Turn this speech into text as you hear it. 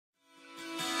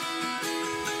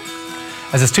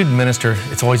As a student minister,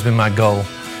 it's always been my goal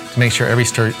to make sure every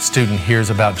student hears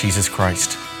about Jesus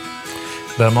Christ.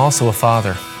 But I'm also a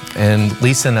father, and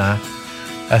Lisa and I,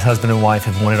 as husband and wife,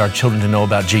 have wanted our children to know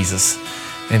about Jesus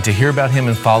and to hear about Him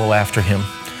and follow after Him.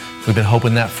 We've been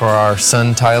hoping that for our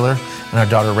son Tyler and our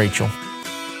daughter Rachel.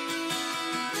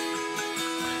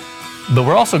 But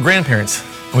we're also grandparents,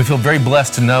 and we feel very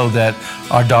blessed to know that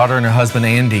our daughter and her husband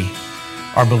Andy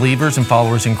are believers and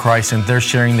followers in Christ, and they're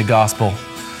sharing the gospel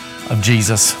of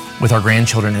Jesus with our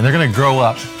grandchildren, and they're going to grow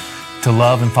up to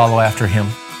love and follow after Him.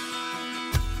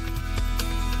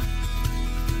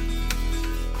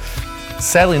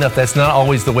 Sadly enough, that's not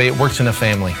always the way it works in a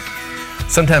family.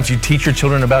 Sometimes you teach your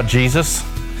children about Jesus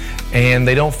and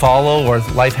they don't follow, or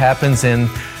life happens and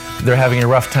they're having a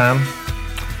rough time,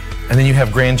 and then you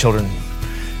have grandchildren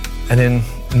and then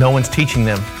no one's teaching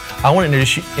them. I want to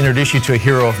introduce you to a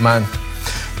hero of mine.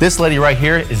 This lady right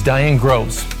here is Diane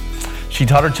Groves. She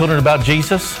taught her children about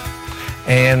Jesus,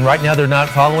 and right now they're not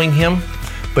following Him,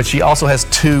 but she also has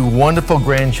 2 wonderful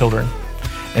grandchildren,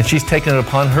 and she's taken it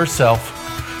upon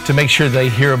herself to make sure they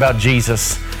hear about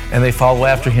Jesus and they follow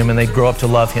after Him and they grow up to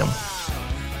love Him.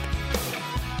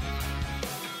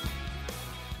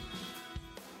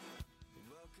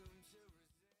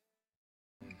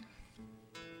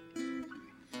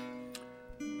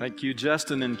 Thank you,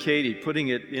 Justin and Katie, putting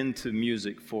it into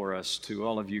music for us, to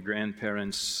all of you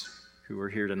grandparents who are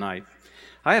here tonight.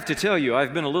 I have to tell you,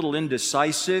 I've been a little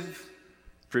indecisive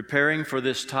preparing for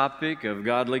this topic of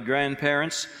godly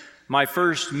grandparents. My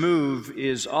first move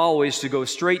is always to go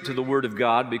straight to the Word of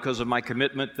God because of my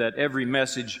commitment that every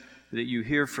message that you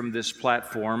hear from this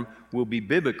platform will be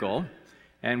biblical.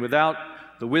 And without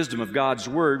the wisdom of God's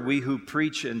Word, we who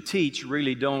preach and teach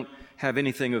really don't have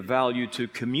anything of value to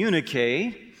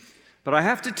communicate. But I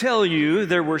have to tell you,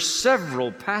 there were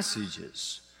several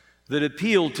passages that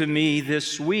appealed to me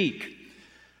this week.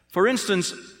 For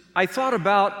instance, I thought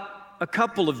about a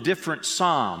couple of different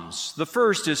Psalms. The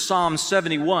first is Psalm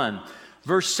 71,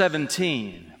 verse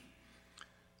 17.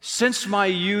 Since my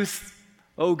youth,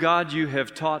 O God, you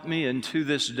have taught me, and to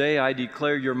this day I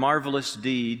declare your marvelous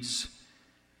deeds.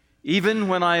 Even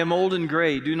when I am old and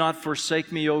gray, do not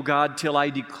forsake me, O God, till I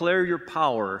declare your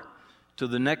power to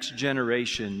the next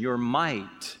generation, your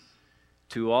might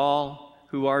to all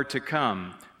who are to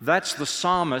come. That's the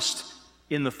psalmist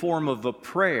in the form of a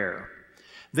prayer.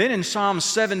 Then in Psalm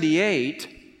 78,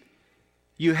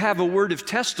 you have a word of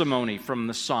testimony from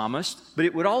the psalmist, but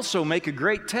it would also make a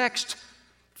great text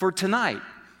for tonight.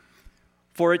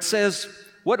 For it says,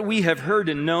 what we have heard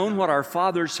and known, what our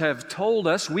fathers have told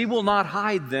us, we will not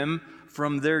hide them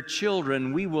from their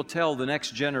children. We will tell the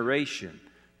next generation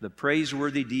the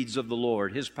praiseworthy deeds of the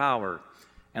Lord, His power,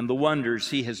 and the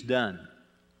wonders He has done.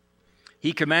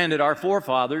 He commanded our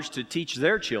forefathers to teach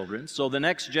their children so the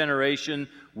next generation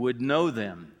would know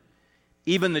them,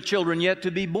 even the children yet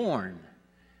to be born,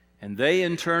 and they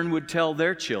in turn would tell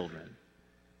their children.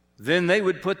 Then they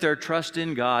would put their trust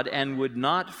in God and would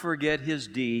not forget His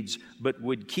deeds, but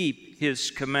would keep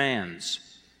His commands.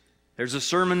 There's a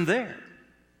sermon there.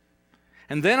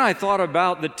 And then I thought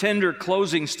about the tender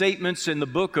closing statements in the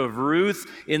book of Ruth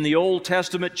in the Old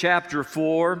Testament, chapter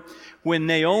 4, when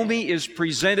Naomi is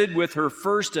presented with her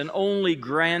first and only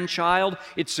grandchild.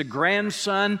 It's a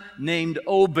grandson named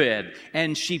Obed,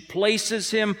 and she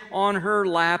places him on her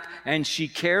lap and she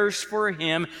cares for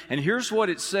him. And here's what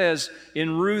it says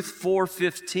in Ruth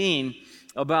 4:15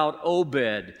 about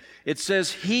Obed. It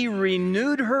says, he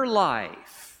renewed her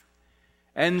life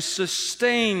and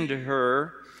sustained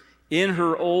her in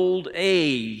her old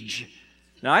age.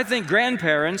 Now, I think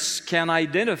grandparents can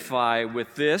identify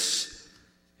with this,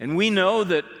 and we know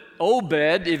that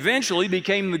Obed eventually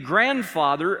became the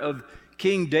grandfather of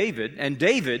King David, and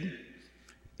David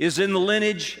is in the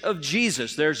lineage of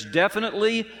Jesus. There's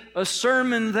definitely a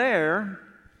sermon there.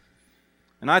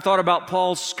 And I thought about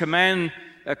Paul's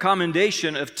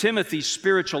commendation of Timothy's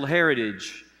spiritual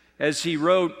heritage as he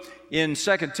wrote in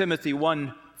 2 Timothy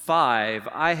 1:5,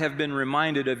 I have been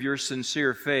reminded of your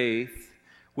sincere faith,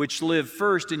 which lived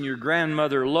first in your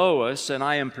grandmother Lois, and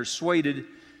I am persuaded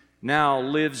now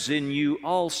lives in you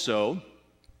also.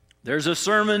 There's a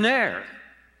sermon there.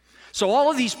 So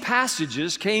all of these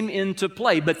passages came into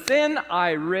play. But then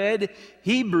I read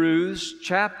Hebrews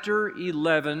chapter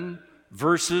 11,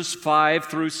 verses 5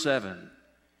 through 7.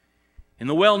 In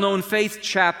the well-known faith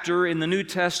chapter in the New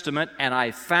Testament, and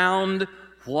I found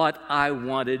what I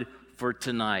wanted for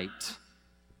tonight.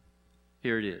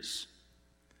 Here it is.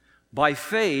 By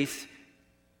faith,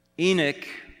 Enoch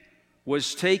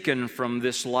was taken from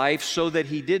this life so that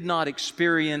he did not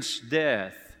experience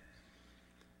death.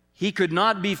 he could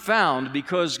not be found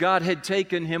because God had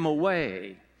taken him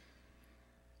away.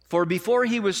 For before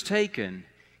he was taken,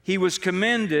 he was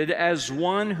commended as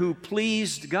one who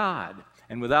pleased God.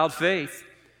 And without faith,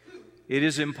 it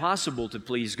is impossible to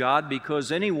please God,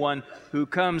 because anyone who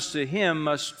comes to him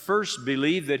must first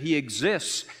believe that he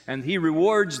exists, and he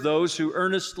rewards those who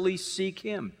earnestly seek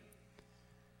him.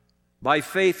 By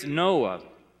faith, Noah,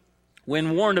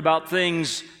 when warned about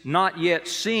things not yet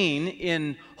seen,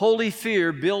 in holy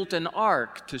fear built an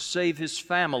ark to save his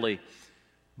family.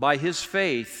 By his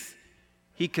faith,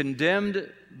 he condemned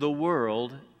the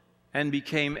world and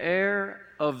became heir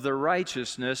of the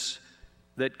righteousness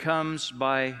that comes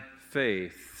by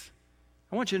faith.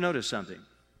 I want you to notice something.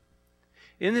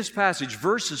 In this passage,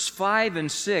 verses 5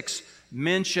 and 6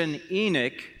 mention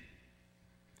Enoch,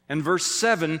 and verse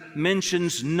 7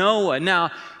 mentions Noah.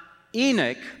 Now,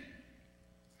 Enoch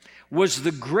was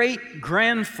the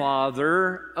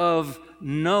great-grandfather of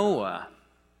Noah.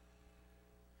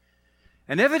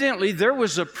 And evidently there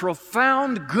was a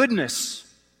profound goodness,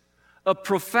 a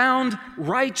profound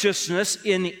righteousness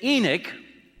in Enoch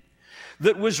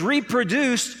that was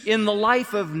reproduced in the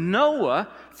life of Noah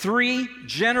 3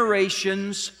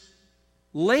 generations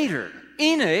later.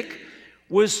 Enoch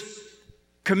was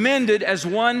commended as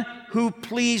one who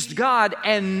pleased God,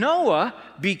 and Noah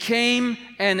became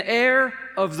an heir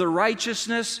of the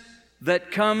righteousness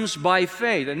that comes by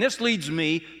faith. And this leads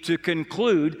me to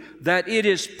conclude that it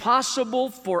is possible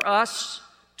for us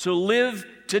to live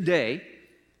today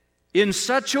in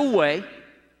such a way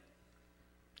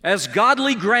as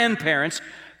godly grandparents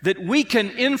that we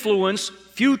can influence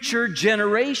future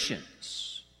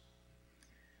generations.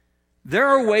 There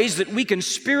are ways that we can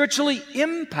spiritually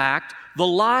impact the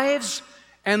lives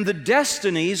and the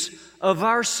destinies of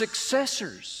our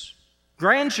successors,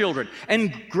 grandchildren,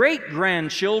 and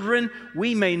great-grandchildren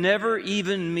we may never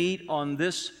even meet on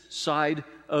this side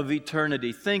of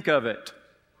eternity. Think of it.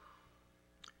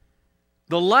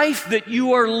 The life that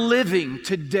you are living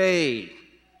today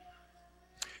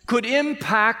could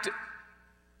impact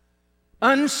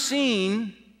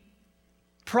unseen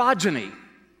progeny,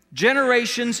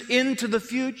 generations into the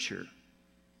future.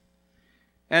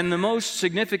 And the most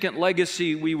significant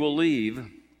legacy we will leave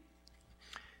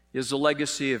is the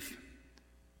legacy of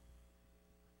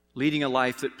leading a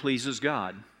life that pleases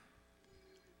God.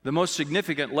 The most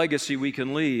significant legacy we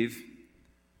can leave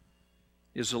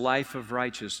is a life of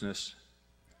righteousness.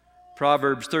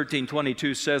 Proverbs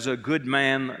 13:22 says, "A good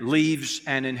man leaves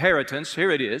an inheritance,"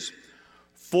 here it is,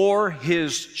 "for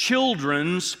his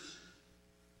children's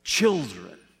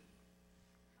children."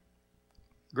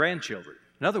 Grandchildren.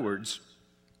 In other words,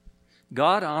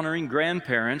 God-honoring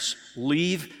grandparents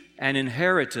leave an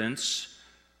inheritance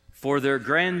for their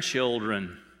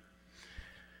grandchildren.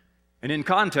 And in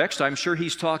context, I'm sure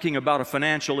he's talking about a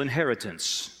financial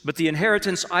inheritance. But the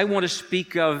inheritance I want to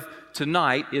speak of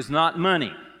tonight is not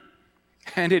money,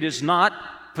 and it is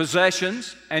not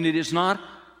possessions, and it is not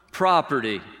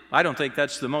property. I don't think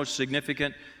that's the most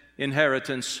significant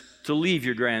inheritance to leave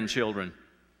your grandchildren.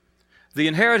 The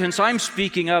inheritance I'm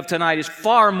speaking of tonight is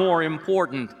far more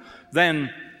important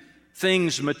than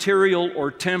things material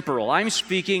or temporal. I'm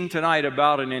speaking tonight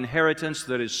about an inheritance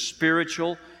that is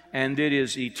spiritual and it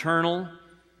is eternal.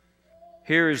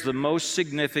 Here is the most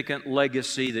significant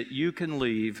legacy that you can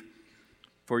leave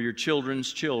for your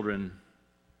children's children,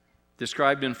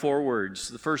 described in 4 words.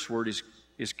 The first word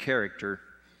is character.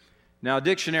 Now, a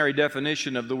dictionary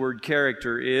definition of the word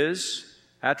character is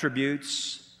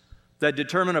attributes that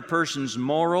determine a person's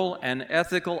moral and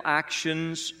ethical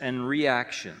actions and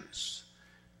reactions.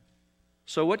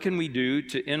 So what can we do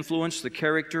to influence the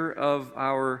character of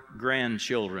our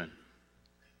grandchildren?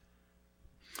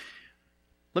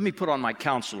 Let me put on my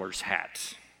counselor's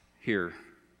hat here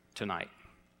tonight.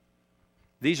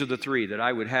 These are the 3 that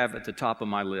I would have at the top of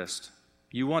my list.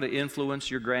 You want to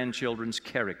influence your grandchildren's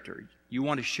character. You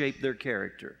want to shape their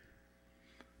character.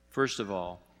 First of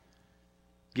all,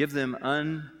 give them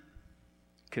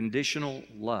unconditional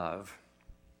love,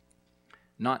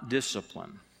 not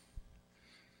discipline.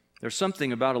 There's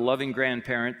something about a loving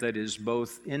grandparent that is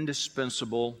both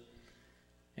indispensable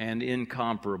and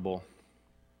incomparable.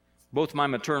 Both my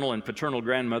maternal and paternal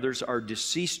grandmothers are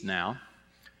deceased now.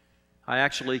 I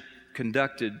actually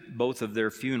conducted both of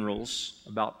their funerals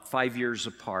about 5 years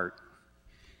apart.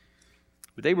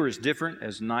 But they were as different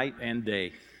as night and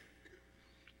day.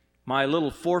 My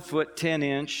little 4-foot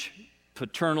 10-inch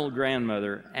paternal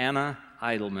grandmother, Anna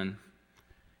Eidelman,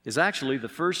 is actually the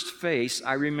first face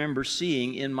I remember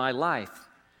seeing in my life.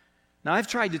 Now, I've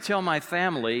tried to tell my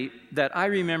family that I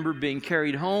remember being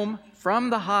carried home from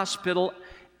the hospital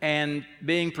and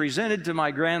being presented to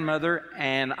my grandmother,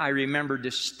 and I remember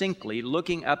distinctly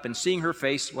looking up and seeing her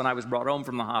face when I was brought home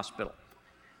from the hospital.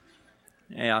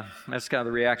 Yeah, that's kind of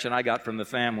the reaction I got from the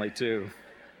family, too.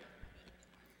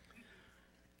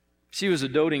 She was a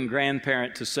doting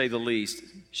grandparent, to say the least.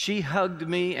 She hugged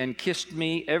me and kissed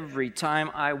me every time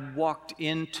I walked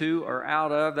into or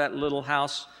out of that little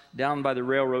house down by the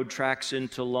railroad tracks in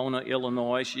Tolona,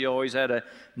 Illinois. She always had a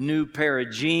new pair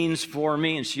of jeans for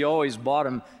me, and she always bought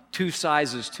them 2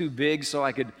 sizes too big so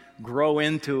I could grow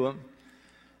into them.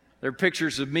 There are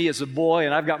pictures of me as a boy,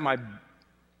 and I've got my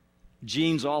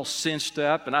jeans all cinched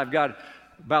up, and I've got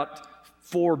about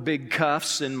 4 big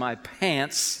cuffs in my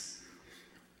pants.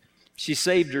 She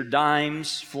saved her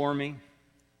dimes for me.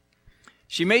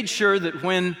 She made sure that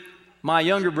when my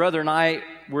younger brother and I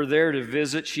were there to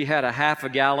visit, she had a half a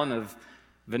gallon of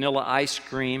vanilla ice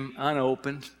cream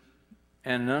unopened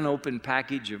and an unopened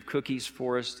package of cookies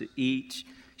for us to eat.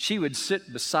 She would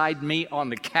sit beside me on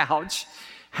the couch,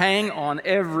 hang on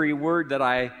every word that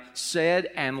I said,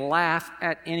 and laugh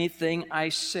at anything I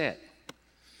said.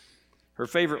 Her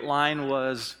favorite line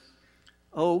was,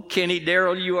 "Oh, Kenny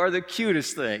Darrell, you are the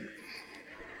cutest thing."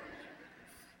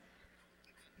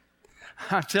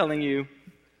 I'm telling you,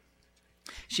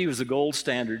 she was the gold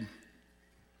standard.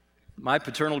 My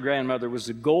paternal grandmother was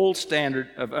the gold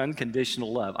standard of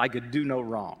unconditional love. I could do no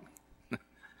wrong.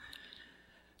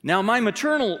 Now, my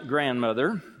maternal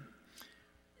grandmother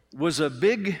was a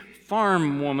big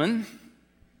farm woman.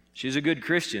 She's a good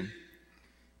Christian.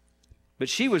 But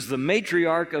she was the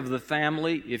matriarch of the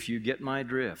family, if you get my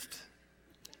drift.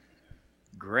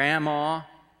 Grandma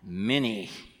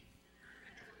Minnie.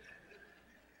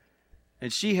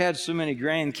 And she had so many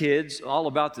grandkids, all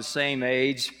about the same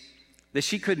age, that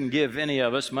she couldn't give any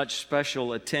of us much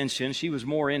special attention. She was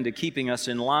more into keeping us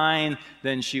in line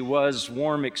than she was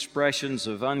warm expressions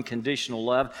of unconditional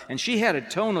love. And she had a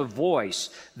tone of voice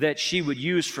that she would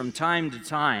use from time to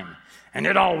time. And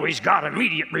it always got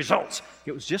immediate results.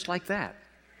 It was just like that.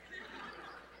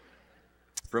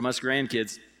 From us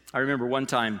grandkids, I remember one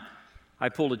time I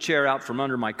pulled a chair out from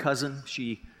under my cousin.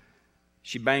 She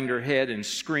banged her head and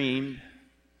screamed.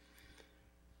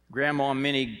 Grandma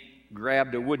Minnie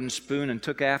grabbed a wooden spoon and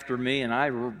took after me, and I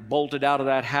bolted out of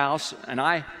that house, and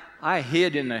I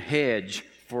hid in the hedge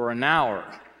for an hour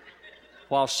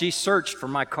while she searched for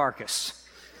my carcass.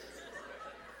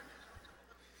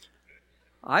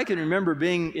 I can remember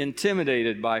being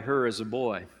intimidated by her as a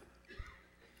boy.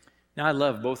 Now, I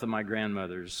love both of my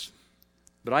grandmothers,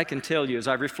 but I can tell you, as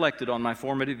I've reflected on my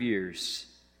formative years,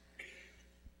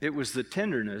 it was the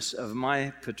tenderness of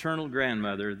my paternal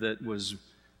grandmother that was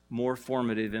more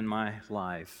formative in my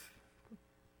life.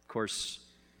 Of course,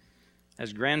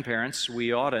 as grandparents,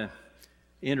 we ought to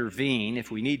intervene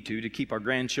if we need to keep our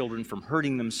grandchildren from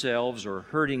hurting themselves or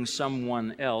hurting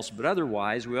someone else, but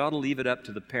otherwise, we ought to leave it up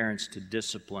to the parents to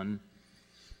discipline.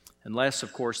 Unless,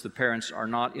 of course, the parents are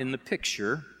not in the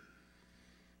picture,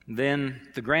 then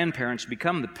the grandparents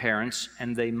become the parents,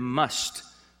 and they must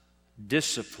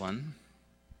discipline.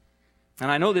 And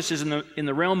I know this is in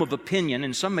the realm of opinion,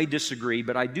 and some may disagree,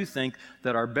 but I do think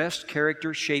that our best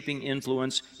character-shaping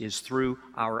influence is through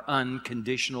our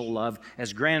unconditional love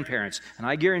as grandparents. And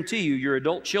I guarantee you, your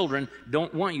adult children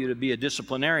don't want you to be a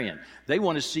disciplinarian. They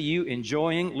want to see you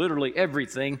enjoying literally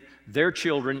everything their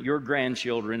children, your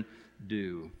grandchildren,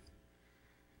 do.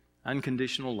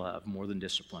 Unconditional love more than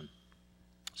discipline.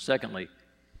 Secondly,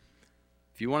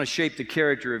 if you want to shape the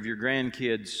character of your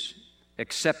grandkids,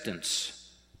 acceptance,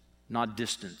 not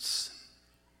distance.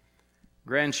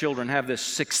 Grandchildren have this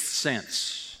sixth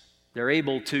sense. They're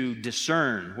able to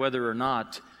discern whether or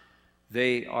not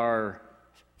they are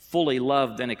fully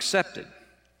loved and accepted.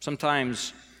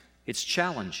 Sometimes it's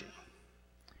challenging.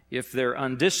 If they're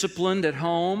undisciplined at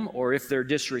home, or if they're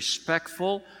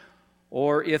disrespectful,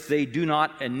 or if they do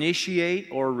not initiate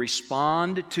or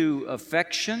respond to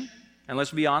affection, and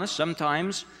let's be honest,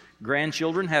 sometimes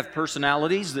grandchildren have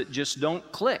personalities that just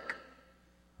don't click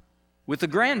with the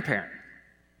grandparent.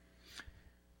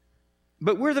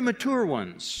 But we're the mature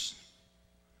ones.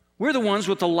 We're the ones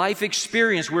with the life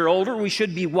experience. We're older, we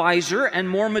should be wiser and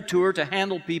more mature to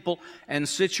handle people and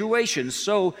situations.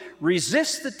 So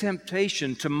resist the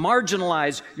temptation to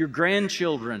marginalize your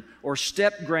grandchildren or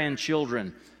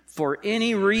step-grandchildren for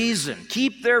any reason.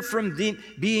 Keep there from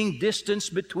being distance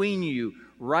between you.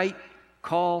 Write,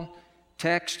 call,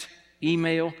 text,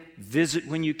 email, visit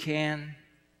when you can.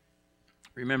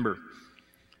 Remember,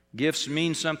 gifts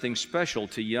mean something special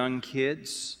to young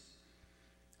kids.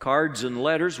 Cards and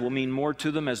letters will mean more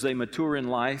to them as they mature in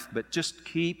life, but just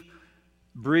keep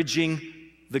bridging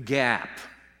the gap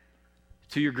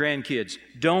to your grandkids.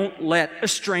 Don't let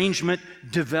estrangement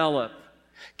develop.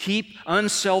 Keep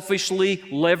unselfishly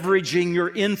leveraging your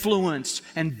influence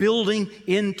and building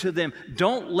into them.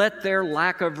 Don't let their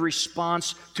lack of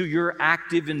response to your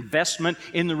active investment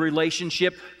in the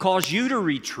relationship cause you to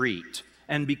retreat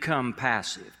and become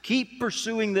passive. Keep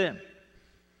pursuing them.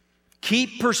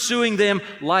 Keep pursuing them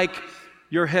like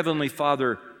your Heavenly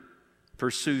Father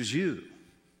pursues you.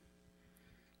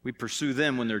 We pursue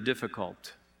them when they're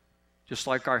difficult, just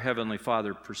like our Heavenly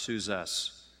Father pursues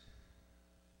us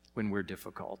when we're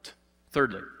difficult.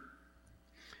 Thirdly,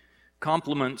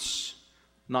 compliments,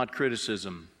 not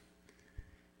criticism.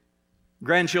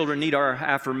 Grandchildren need our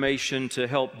affirmation to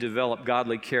help develop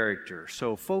godly character.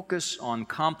 So focus on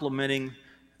complimenting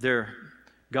their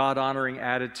God-honoring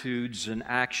attitudes and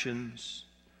actions.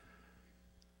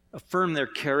 Affirm their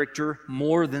character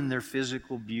more than their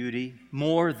physical beauty,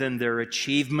 more than their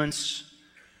achievements.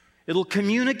 It'll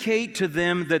communicate to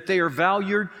them that they are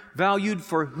valued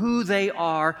for who they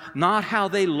are, not how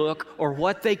they look or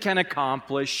what they can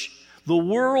accomplish. The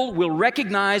world will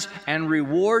recognize and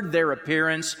reward their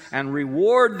appearance and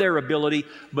reward their ability,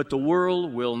 but the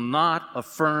world will not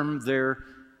affirm their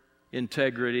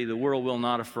integrity. The world will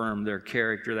not affirm their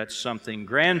character. That's something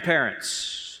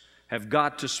grandparents have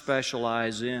got to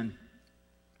specialize in.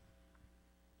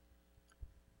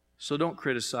 So don't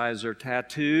criticize their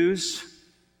tattoos,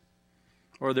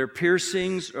 or their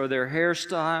piercings, or their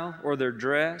hairstyle, or their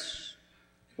dress,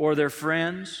 or their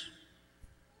friends,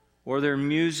 or their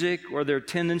music, or their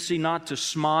tendency not to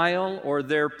smile, or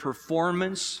their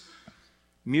performance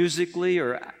musically,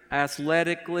 or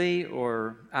athletically,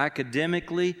 or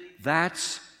academically.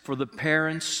 That's for the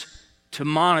parents to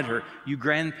monitor. You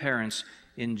grandparents,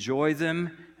 enjoy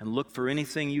them and look for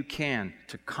anything you can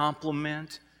to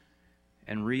compliment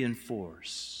and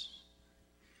reinforce.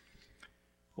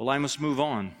 Well, I must move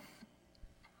on.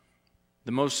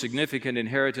 The most significant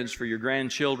inheritance for your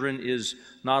grandchildren is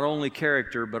not only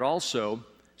character, but also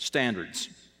standards.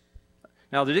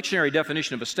 Now, the dictionary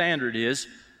definition of a standard is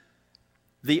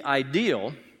the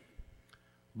ideal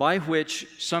by which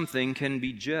something can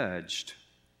be judged.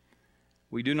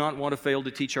 We do not want to fail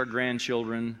to teach our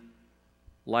grandchildren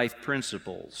life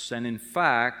principles. And in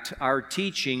fact, our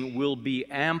teaching will be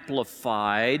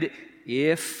amplified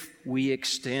if we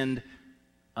extend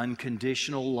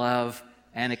unconditional love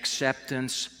and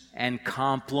acceptance and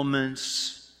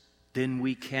compliments. Then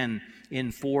we can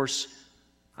enforce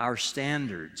our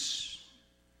standards.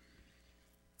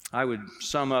 I would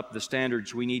sum up the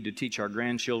standards we need to teach our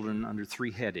grandchildren under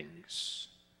 3 headings.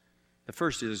 The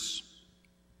first is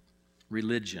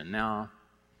religion. Now,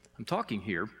 I'm talking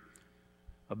here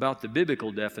about the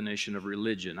biblical definition of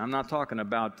religion. I'm not talking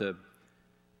about the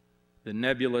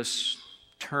nebulous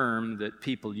term that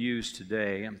people use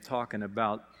today. I'm talking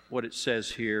about what it says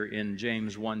here in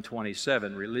James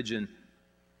 1:27. Religion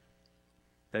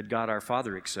that God our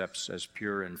Father accepts as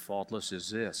pure and faultless is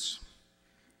this: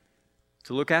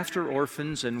 to look after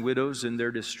orphans and widows in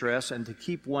their distress and to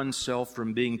keep oneself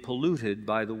from being polluted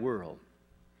by the world.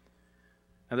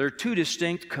 Now, there are 2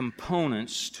 distinct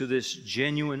components to this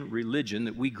genuine religion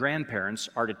that we grandparents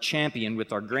are to champion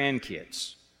with our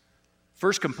grandkids.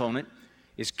 First component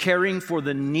is caring for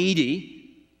the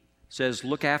needy. It says,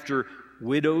 look after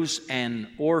widows and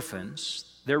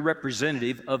orphans. They're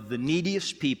representative of the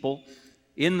neediest people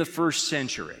in the first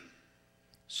century.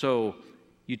 So,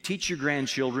 you teach your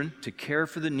grandchildren to care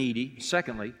for the needy.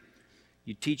 Secondly,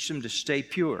 you teach them to stay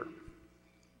pure.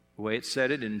 The way it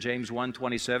said it in James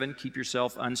 1:27, keep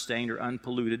yourself unstained or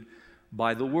unpolluted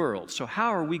by the world. So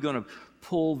how are we going to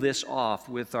pull this off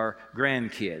with our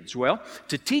grandkids? Well,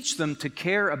 to teach them to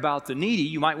care about the needy,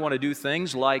 you might want to do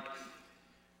things like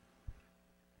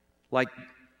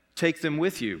take them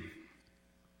with you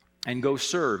and go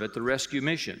serve at the rescue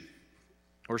mission,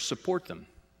 or support them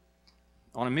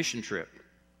on a mission trip,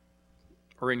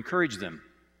 or encourage them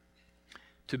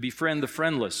to befriend the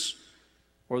friendless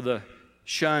or the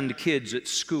shunned kids at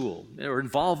school, or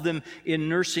involve them in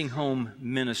nursing home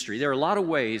ministry. There are a lot of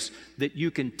ways that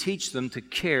you can teach them to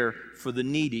care for the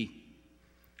needy.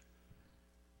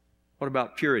 What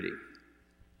about purity?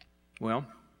 Well,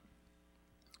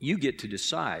 you get to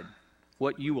decide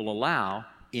what you will allow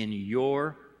in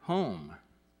your home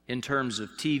in terms of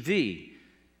TV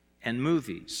and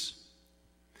movies.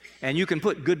 And you can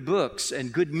put good books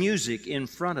and good music in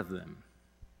front of them.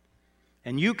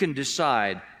 And you can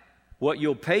decide what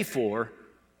you'll pay for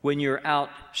when you're out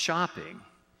shopping.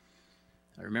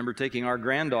 I remember taking our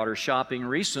granddaughter shopping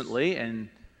recently, and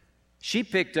she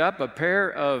picked up a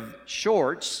pair of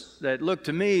shorts that looked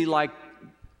to me like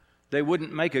they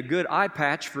wouldn't make a good eye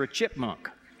patch for a chipmunk.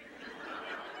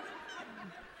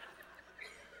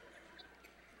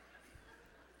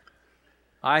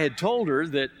 I had told her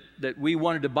that we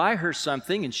wanted to buy her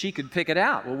something and she could pick it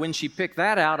out. Well, when she picked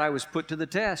that out, I was put to the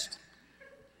test.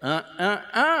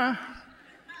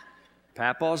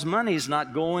 Papa's money's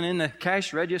not going in the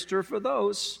cash register for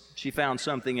those. She found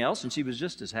something else and she was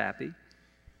just as happy.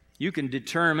 You can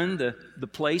determine the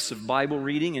place of Bible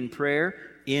reading and prayer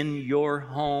in your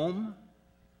home.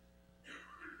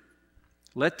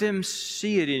 Let them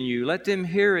see it in you. Let them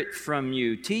hear it from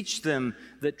you. Teach them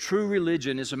that true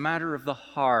religion is a matter of the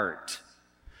heart,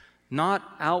 not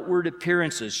outward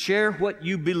appearances. Share what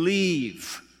you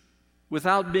believe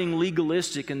without being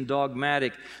legalistic and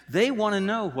dogmatic. They want to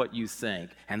know what you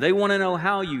think, and they want to know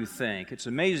how you think. It's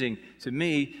amazing to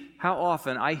me how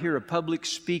often I hear a public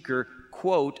speaker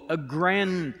quote a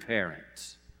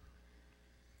grandparent.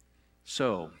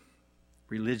 So,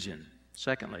 religion.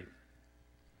 Secondly,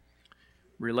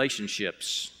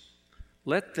 relationships.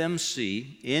 Let them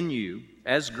see in you,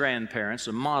 as grandparents,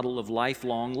 a model of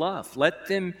lifelong love. Let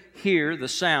them hear the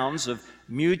sounds of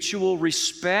mutual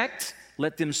respect.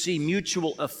 Let them see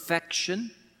mutual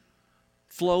affection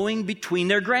flowing between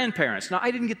their grandparents. Now,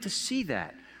 I didn't get to see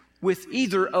that with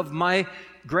either of my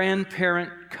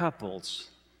grandparent couples.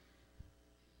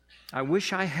 I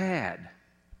wish I had.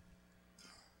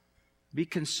 Be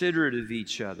considerate of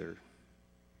each other.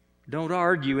 Don't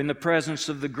argue in the presence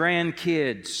of the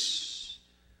grandkids.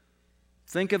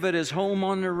 Think of it as home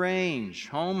on the range.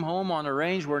 Home on the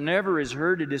range where never is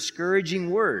heard a discouraging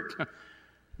word.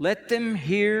 Let them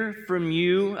hear from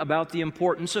you about the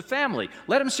importance of family.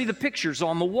 Let them see the pictures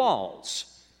on the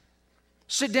walls.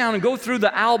 Sit down and go through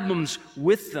the albums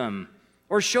with them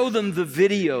or show them the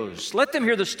videos. Let them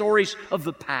hear the stories of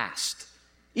the past,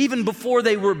 even before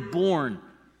they were born.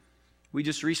 We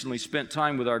just recently spent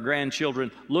time with our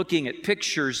grandchildren looking at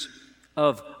pictures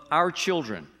of our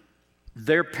children,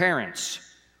 their parents,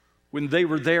 when they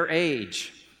were their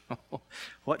age.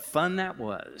 What fun that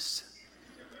was.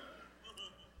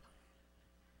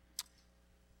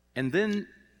 And then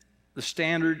the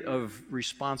standard of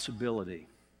responsibility.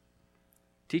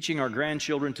 Teaching our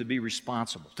grandchildren to be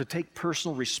responsible, to take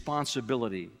personal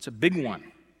responsibility. It's a big one.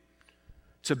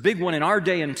 It's a big one in our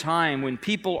day and time when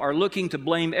people are looking to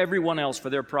blame everyone else for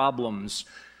their problems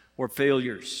or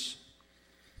failures.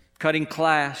 Cutting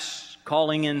class,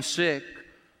 calling in sick,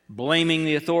 blaming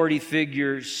the authority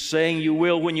figures, saying you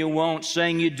will when you won't,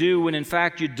 saying you do when in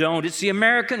fact you don't. It's the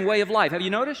American way of life. Have you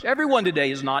noticed? Everyone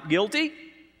today is not guilty.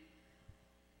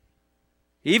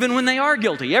 Even when they are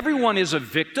guilty, everyone is a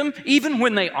victim. Even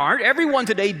when they aren't, everyone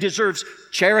today deserves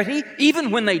charity,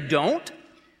 even when they don't.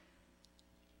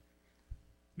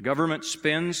 Government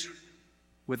spends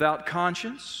without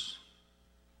conscience.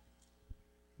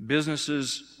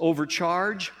 Businesses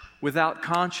overcharge without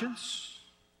conscience.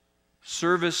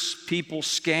 Service people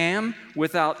scam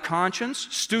without conscience.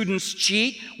 Students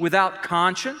cheat without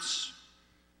conscience.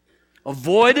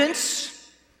 Avoidance,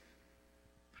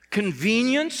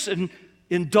 convenience, and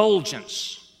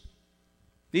indulgence.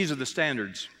 These are the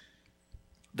standards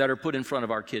that are put in front of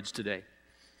our kids today.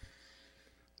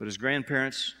 But as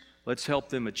grandparents, let's help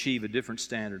them achieve a different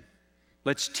standard.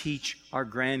 Let's teach our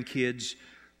grandkids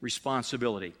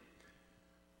responsibility.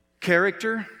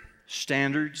 Character,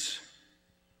 standards.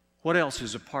 What else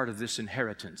is a part of this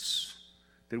inheritance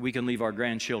that we can leave our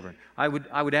grandchildren? I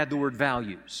would add the word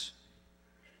values.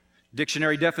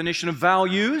 Dictionary definition of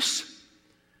values: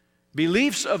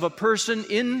 beliefs of a person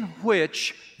in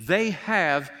which they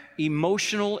have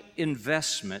emotional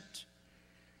investment.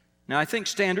 Now, I think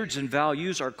standards and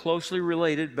values are closely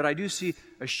related, but I do see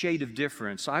a shade of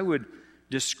difference. I would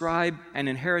describe an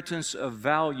inheritance of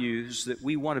values that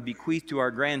we want to bequeath to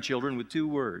our grandchildren with two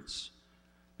words.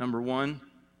 Number one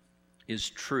is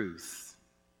truth.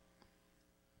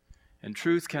 And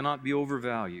truth cannot be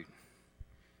overvalued.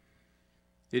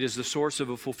 It is the source of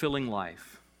a fulfilling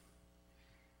life.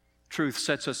 Truth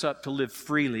sets us up to live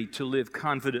freely, to live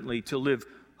confidently, to live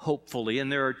hopefully.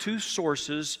 And there are two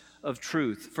sources of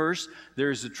truth. First,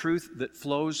 there is the truth that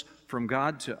flows from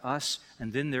God to us,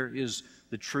 and then there is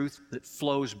the truth that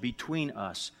flows between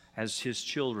us as His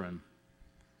children.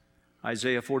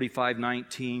 Isaiah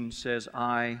 45:19 says,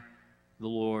 I, the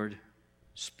Lord,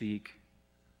 speak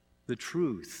the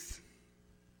truth.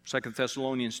 2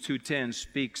 Thessalonians 2:10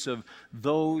 speaks of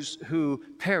those who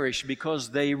perish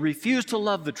because they refuse to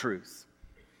love the truth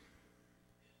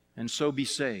and so be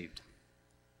saved.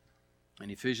 In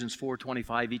Ephesians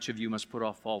 4:25, each of you must put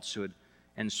off falsehood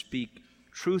and speak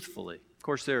truthfully. Of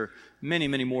course, there are many,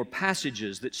 many more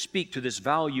passages that speak to this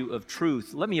value of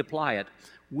truth. Let me apply it.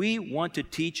 We want to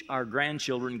teach our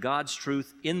grandchildren God's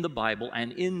truth in the Bible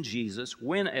and in Jesus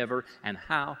whenever and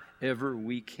however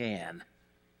we can.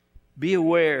 Be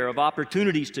aware of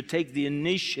opportunities to take the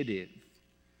initiative.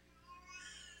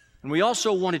 And we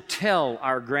also want to tell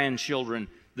our grandchildren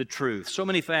the truth. So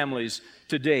many families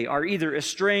today are either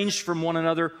estranged from one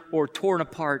another or torn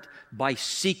apart by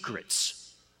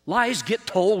secrets. Lies get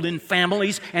told in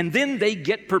families, and then they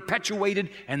get perpetuated,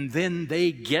 and then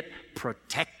they get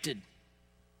protected.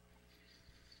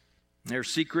 They're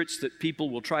secrets that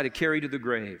people will try to carry to the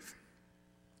grave,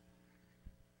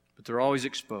 but they're always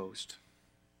exposed.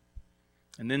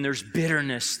 And then there's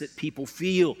bitterness that people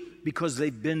feel because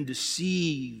they've been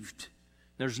deceived.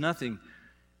 There's nothing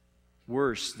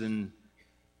worse than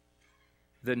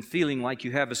feeling like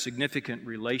you have a significant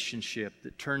relationship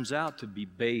that turns out to be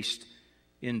based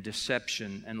in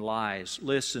deception and lies.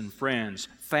 Listen, friends,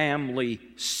 family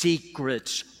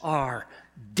secrets are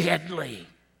deadly.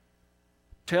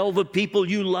 Tell the people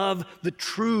you love the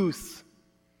truth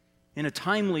in a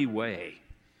timely way.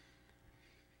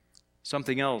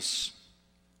 Something else,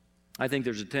 I think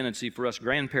there's a tendency for us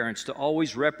grandparents to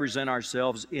always represent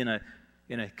ourselves in a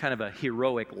kind of a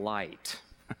heroic light.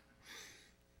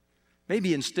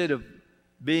 Maybe instead of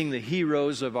being the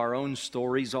heroes of our own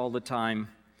stories all the time,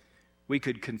 we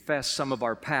could confess some of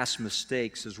our past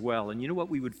mistakes as well. And you know what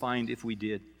we would find if we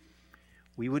did?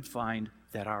 We would find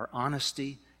that our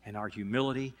honesty and our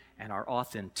humility and our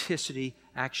authenticity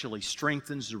actually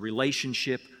strengthens the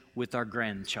relationship with our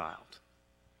grandchild.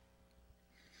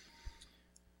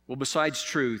 Well, besides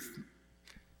truth,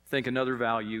 I think another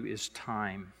value is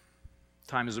time.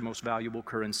 Time is the most valuable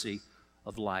currency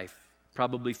of life.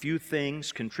 Probably few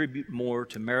things contribute more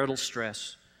to marital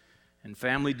stress and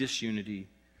family disunity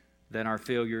than our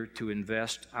failure to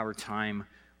invest our time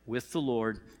with the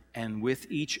Lord and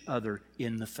with each other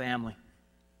in the family.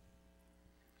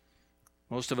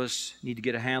 Most of us need to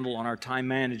get a handle on our time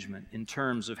management in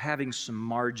terms of having some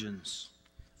margins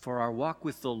for our walk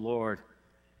with the Lord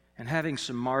and having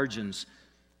some margins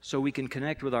so we can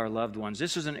connect with our loved ones.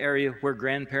 This is an area where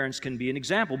grandparents can be an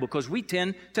example because we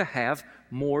tend to have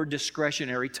more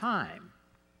discretionary time,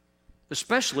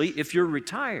 especially if you're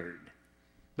retired.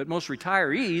 But most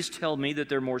retirees tell me that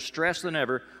they're more stressed than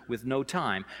ever with no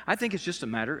time. I think it's just a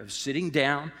matter of sitting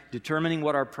down, determining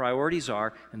what our priorities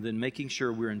are, and then making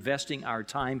sure we're investing our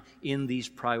time in these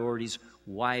priorities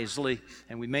wisely.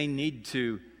 And we may need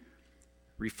to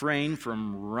refrain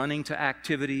from running to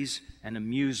activities and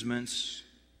amusements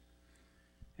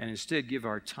and instead give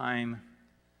our time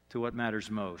to what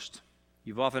matters most.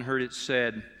 You've often heard it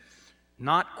said,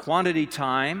 not quantity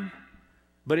time,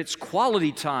 but it's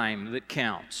quality time that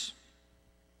counts.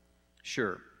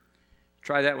 Sure.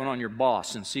 Try that one on your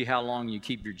boss and see how long you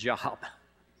keep your job.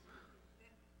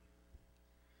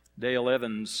 Dale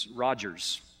Evans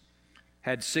Rogers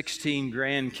had 16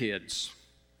 grandkids.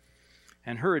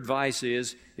 And her advice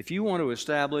is, if you want to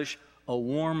establish a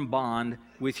warm bond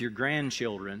with your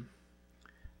grandchildren,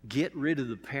 get rid of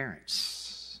the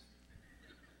parents.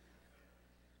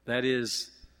 That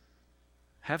is,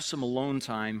 have some alone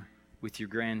time with your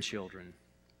grandchildren.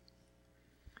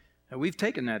 Now, we've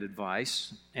taken that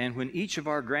advice, and when each of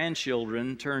our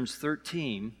grandchildren turns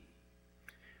 13,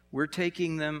 we're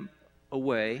taking them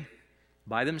away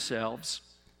by themselves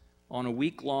on a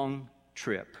week-long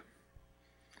trip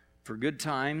for good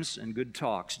times and good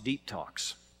talks, deep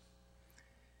talks.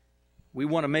 We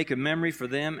want to make a memory for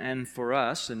them and for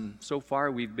us, and so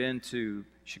far we've been to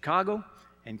Chicago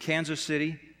and Kansas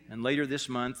City, and later this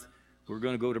month we're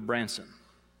going to go to Branson.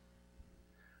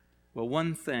 Well,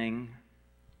 one thing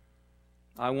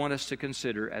I want us to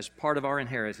consider as part of our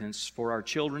inheritance for our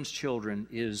children's children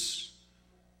is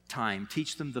time.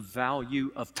 Teach them the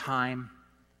value of time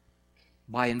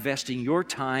by investing your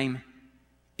time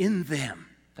in them.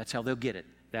 That's how they'll get it.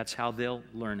 That's how they'll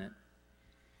learn it.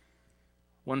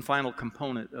 One final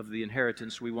component of the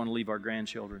inheritance we want to leave our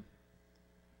grandchildren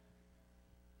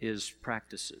is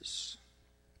practices.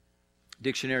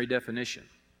 Dictionary definition: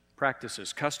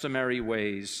 practices, customary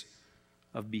ways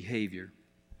of behavior.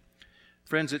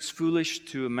 Friends, it's foolish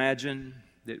to imagine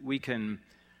that we can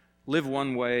live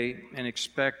one way and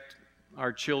expect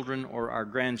our children or our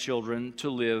grandchildren to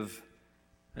live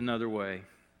another way.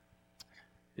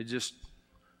 It just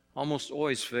almost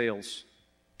always fails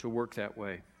to work that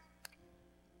way.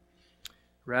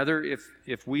 Rather,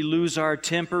 if we lose our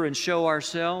temper and show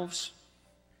ourselves,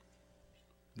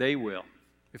 they will.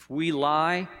 If we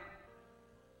lie,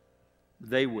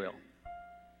 they will.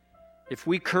 If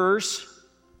we curse,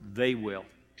 they will.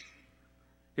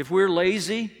 If we're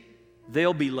lazy,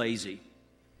 they'll be lazy.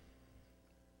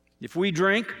 If we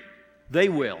drink, they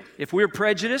will. If we're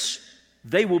prejudiced,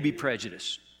 they will be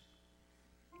prejudiced.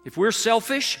 If we're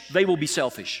selfish, they will be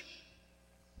selfish.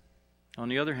 On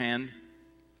the other hand,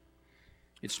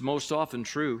 It's most often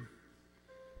true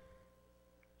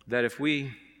that if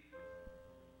we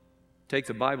take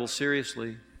the Bible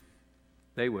seriously,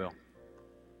 they will.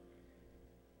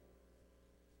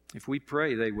 If we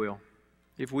pray, they will.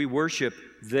 If we worship,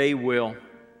 they will.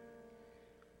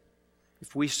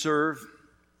 If we serve,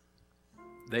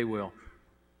 they will.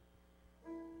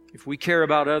 If we care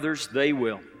about others, they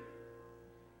will.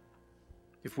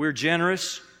 If we're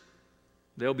generous,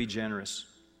 they'll be generous.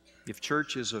 If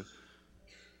church is a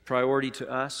priority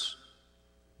to us,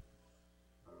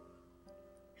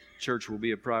 church will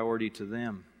be a priority to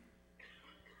them.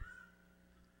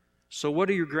 So what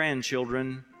are your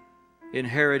grandchildren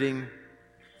inheriting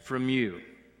from you?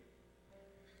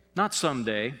 Not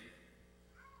someday.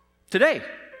 Today.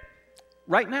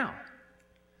 Right now.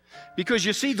 Because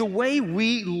you see, the way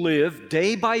we live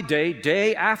day by day,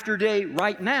 day after day,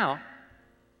 right now,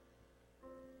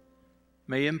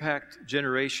 may impact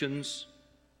generations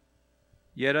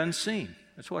yet unseen.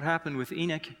 That's what happened with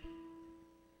Enoch.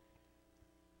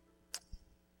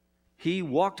 He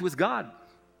walked with God,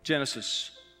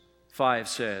 Genesis 5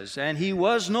 says, and he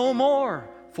was no more,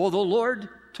 for the Lord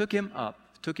took him up,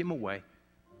 took him away.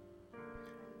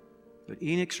 But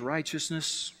Enoch's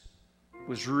righteousness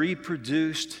was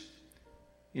reproduced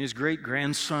in his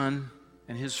great-grandson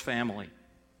and his family.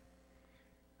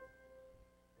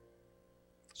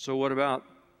 So what about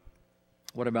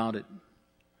it?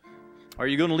 Are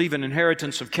you going to leave an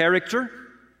inheritance of character,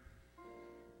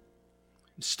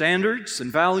 standards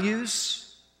and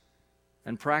values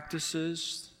and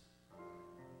practices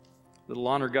that'll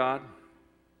honor God?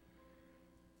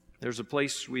 There's a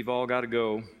place we've all got to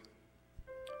go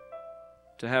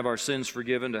to have our sins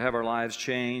forgiven, to have our lives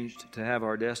changed, to have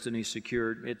our destiny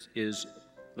secured. It is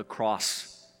the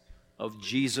cross of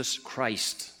Jesus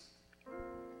Christ.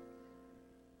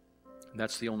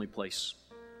 That's the only place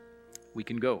we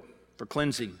can go for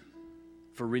cleansing,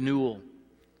 for renewal,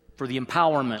 for the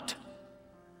empowerment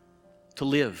to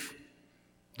live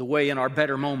the way in our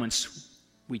better moments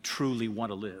we truly want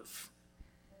to live.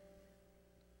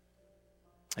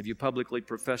 Have you publicly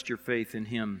professed your faith in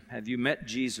Him? Have you met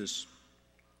Jesus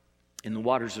in the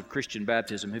waters of Christian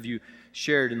baptism? Have you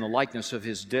shared in the likeness of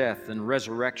His death and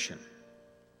resurrection?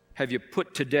 Have you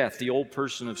put to death the old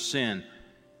person of sin,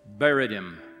 buried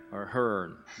him or her,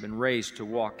 and been raised to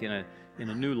walk in a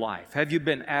new life? Have you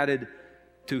been added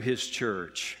to His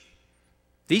church?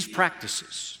 These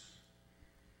practices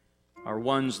are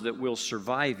ones that will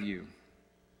survive you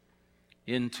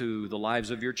into the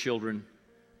lives of your children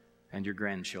and your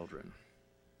grandchildren.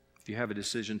 If you have a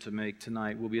decision to make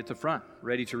tonight, we'll be at the front,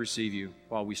 ready to receive you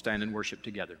while we stand and worship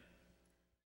together.